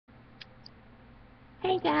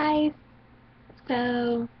Hey guys,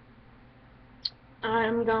 so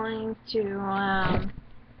I'm going to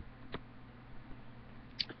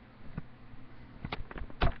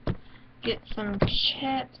get some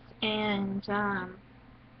chips and I'm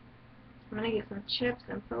gonna get some chips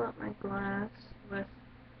and fill up my glass with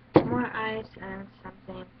more ice and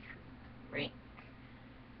something to drink.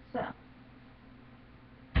 So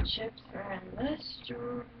chips are in this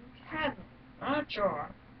drawer, cabinet, not drawer,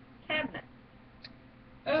 cabinet.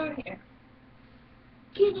 Over here.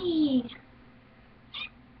 Kitty!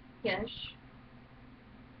 Yes.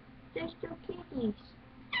 There's two kitties.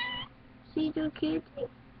 See the kitty?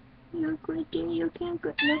 Look right there, you can look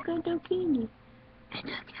at the kitty. And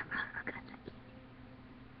the camera, look at the kitty.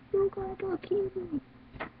 Look at the kitty.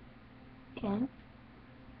 Okay.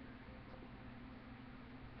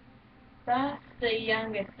 That's the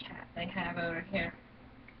youngest cat they have over here.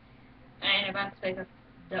 And about to say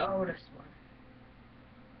the oldest one.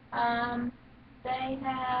 They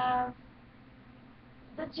have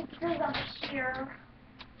the chickens up here.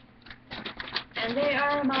 And they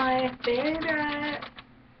are my favorite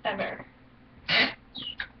ever.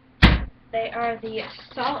 They are the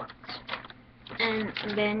salt and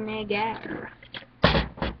vinegar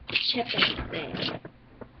chippers there.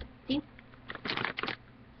 See?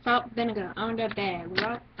 Salt, vinegar on the bag,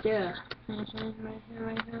 right there. Right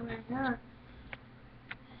here.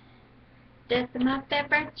 This is my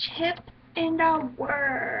favorite chip in the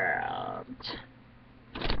world.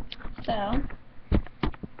 So, I'm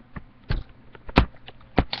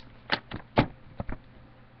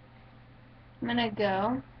gonna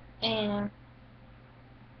go and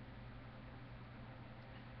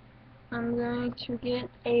I'm going to get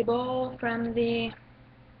a bowl from the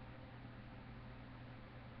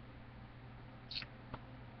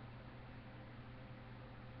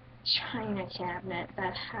china cabinet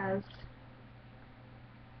that has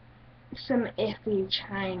some iffy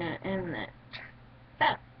china in it. So,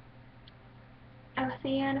 I'll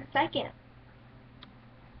see you in a second.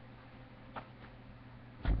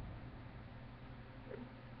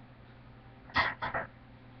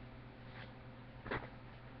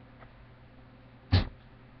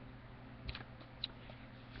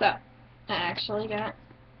 So, I actually got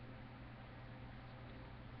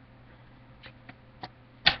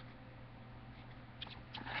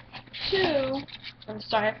two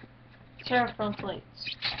styrofoam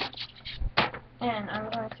plates. And I'm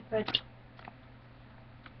going to put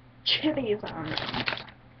chilies on them.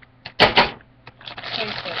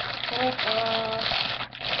 Take the cork off.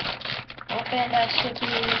 Open that chili.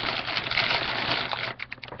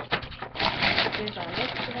 Chilies on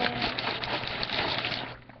this plate.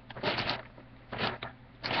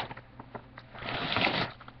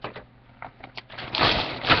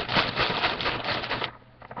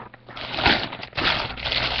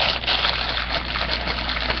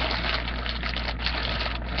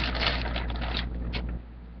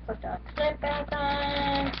 Put the clip back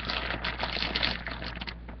on.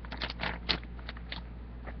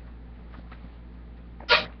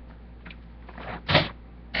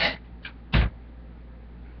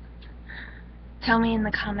 Tell me in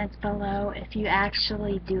the comments below if you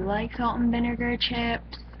actually do like salt and vinegar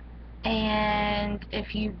chips, and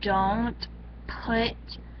if you don't, put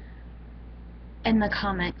in the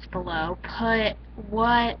comments below, put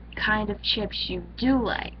what kind of chips you do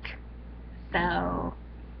like. So,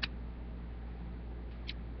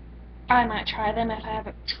 I might try them if I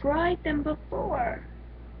haven't tried them before.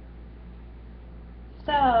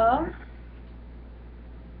 So,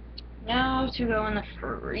 now to go in the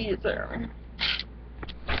freezer.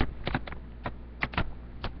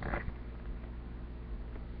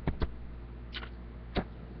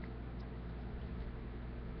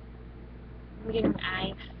 I'm getting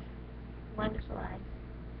ice, wonderful ice,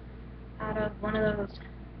 out of one of those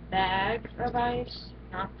bags of ice,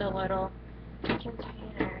 not the little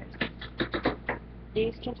containers.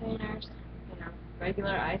 These containers, you know,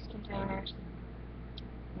 regular ice containers.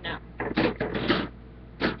 No,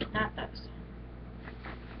 not those.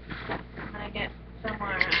 I'm gonna get some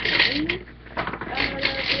more ice.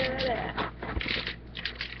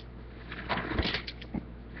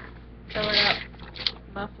 Fill it up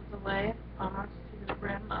most of the way, almost to the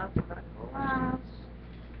rim of the glass.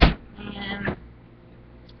 And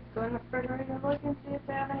go in the refrigerator, look and see if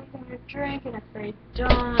they have anything to drink, and if they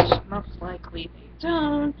don't, most likely they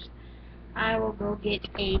don't, I will go get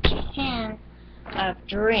a can of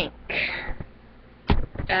drink.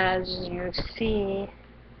 As you see,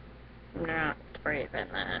 not braving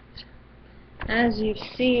that. As you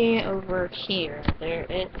see over here, there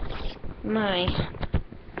is my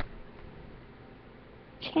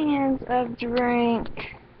cans of drink.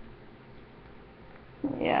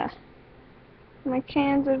 Yeah. My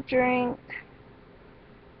cans of drink.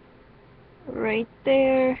 Right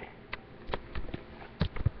there.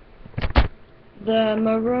 The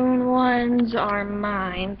maroon ones are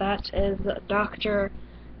mine. That is Dr.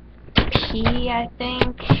 P, I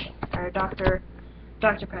think. Or Dr.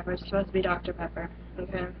 Pepper. It's supposed to be Dr. Pepper.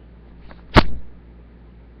 Okay. I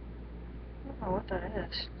don't know what that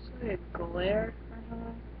is. It's like a glare or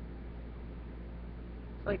something.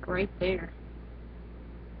 It's like right there.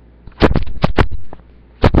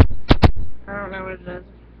 I don't know what it is.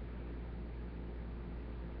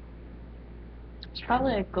 It's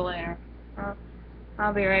probably a glare.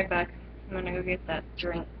 I'll be right back. I'm gonna go get that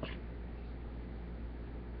drink.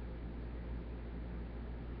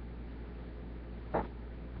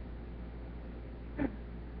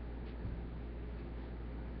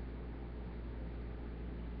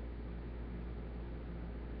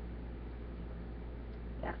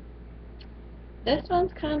 Yeah. This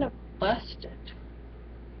one's kind of busted.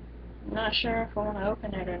 I'm not sure if I want to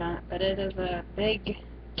open it or not, but it is a big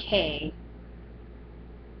K.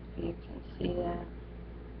 If you can see that.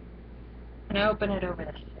 I'm gonna open it over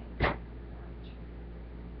this thing.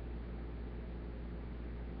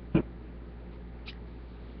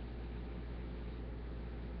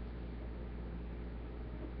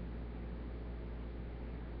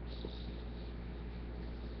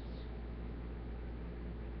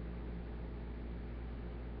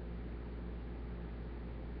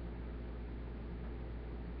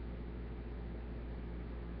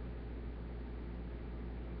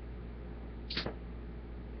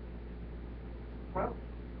 Whoa.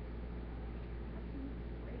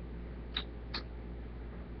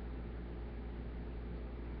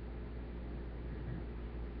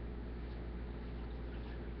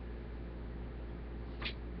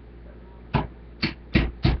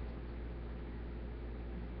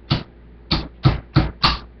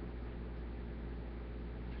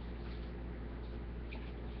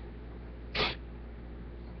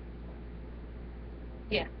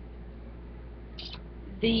 Yeah.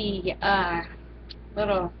 The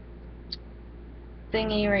little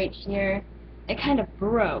thingy right here, it kind of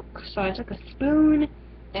broke. So I took a spoon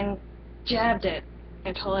and jabbed it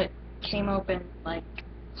until it came open like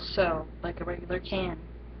so, like a regular can.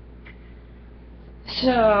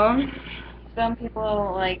 So some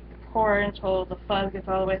people like pour until the fuzz gets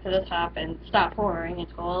all the way to the top and stop pouring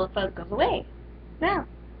until all the fuzz goes away. Now,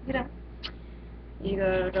 you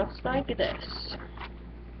go just like this.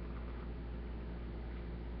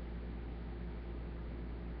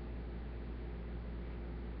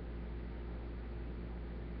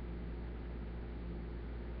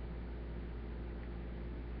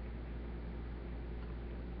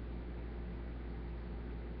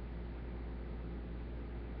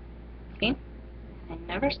 See? I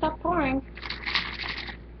never stop pouring.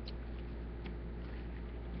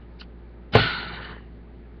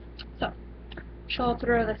 So, she'll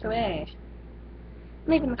throw this away.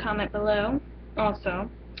 Leave in the comment below,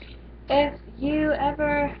 also, if you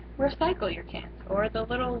ever recycle your cans, or the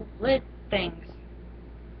little lid things.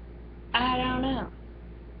 I don't know.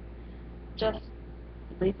 Just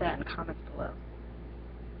leave that in the comments below.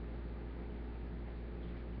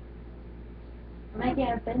 I might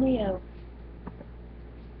get a video.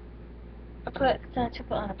 I'll put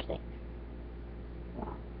on a plate.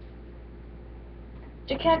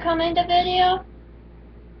 You can't come in the video?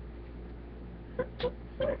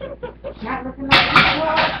 Not looking like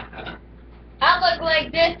this. I look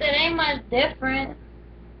like this, it ain't much different.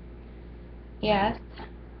 Yes.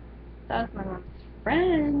 That was my mom's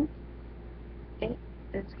friend.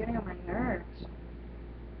 It's getting on my nerves.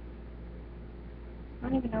 I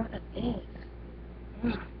don't even know what that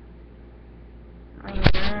is. My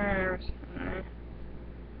nerves.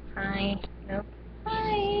 Hi. Nope.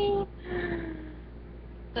 Hi.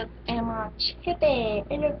 That's Emma Chippy.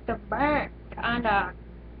 It looks the burnt on the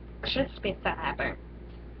crispy side burnt.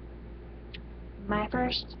 My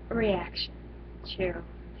first reaction to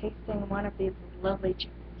tasting one of these lovely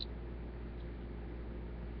chips.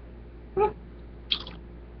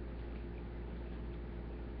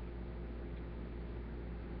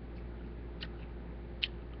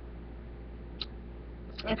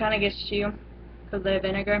 It kind of gets to you because of the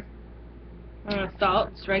vinegar and the salt.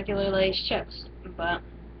 It's regular Lay's chips, but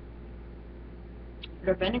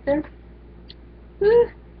the vinegar, woo,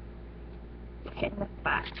 hitting the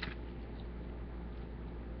spot.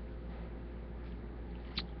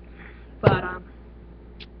 But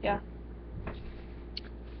yeah,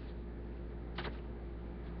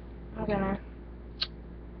 I'm gonna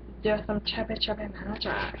do some chubby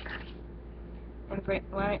magic. And wait,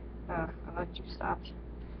 oh, I let you stop.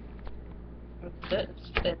 This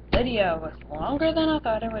video was longer than I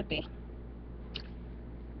thought it would be.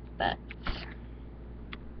 But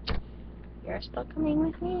you're still coming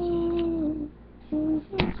with me.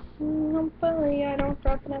 Hopefully I don't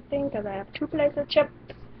drop nothing because I have 2 plates of chips,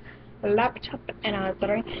 a laptop, and a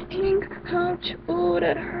drinking couch. Ooh,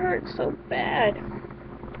 that hurts so bad.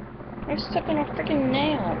 I'm stuck in a freaking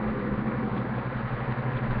nail.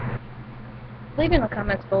 Leave in the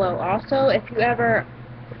comments below also if you ever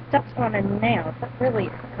stepped on a nail. That really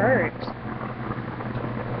hurts.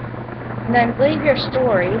 And then leave your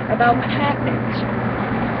story about what happened.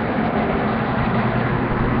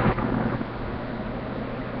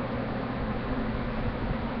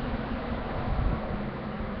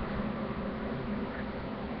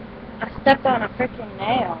 I stepped on a freaking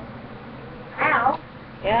nail. Ow.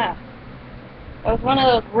 Yeah. It was one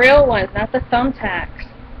of those real ones, not the thumbtacks.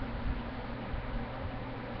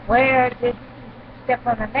 Where did you step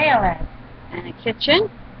on the nail at? In the kitchen.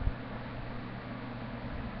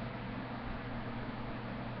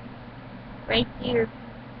 Right here.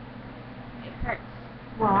 It hurts.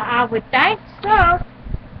 Well, I would think so.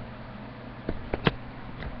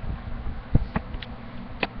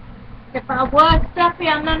 If I was stepping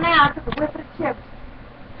on the nail, I took a whiff of chips.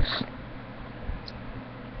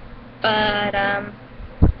 But,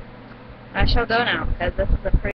 I shall go now, because this is a pretty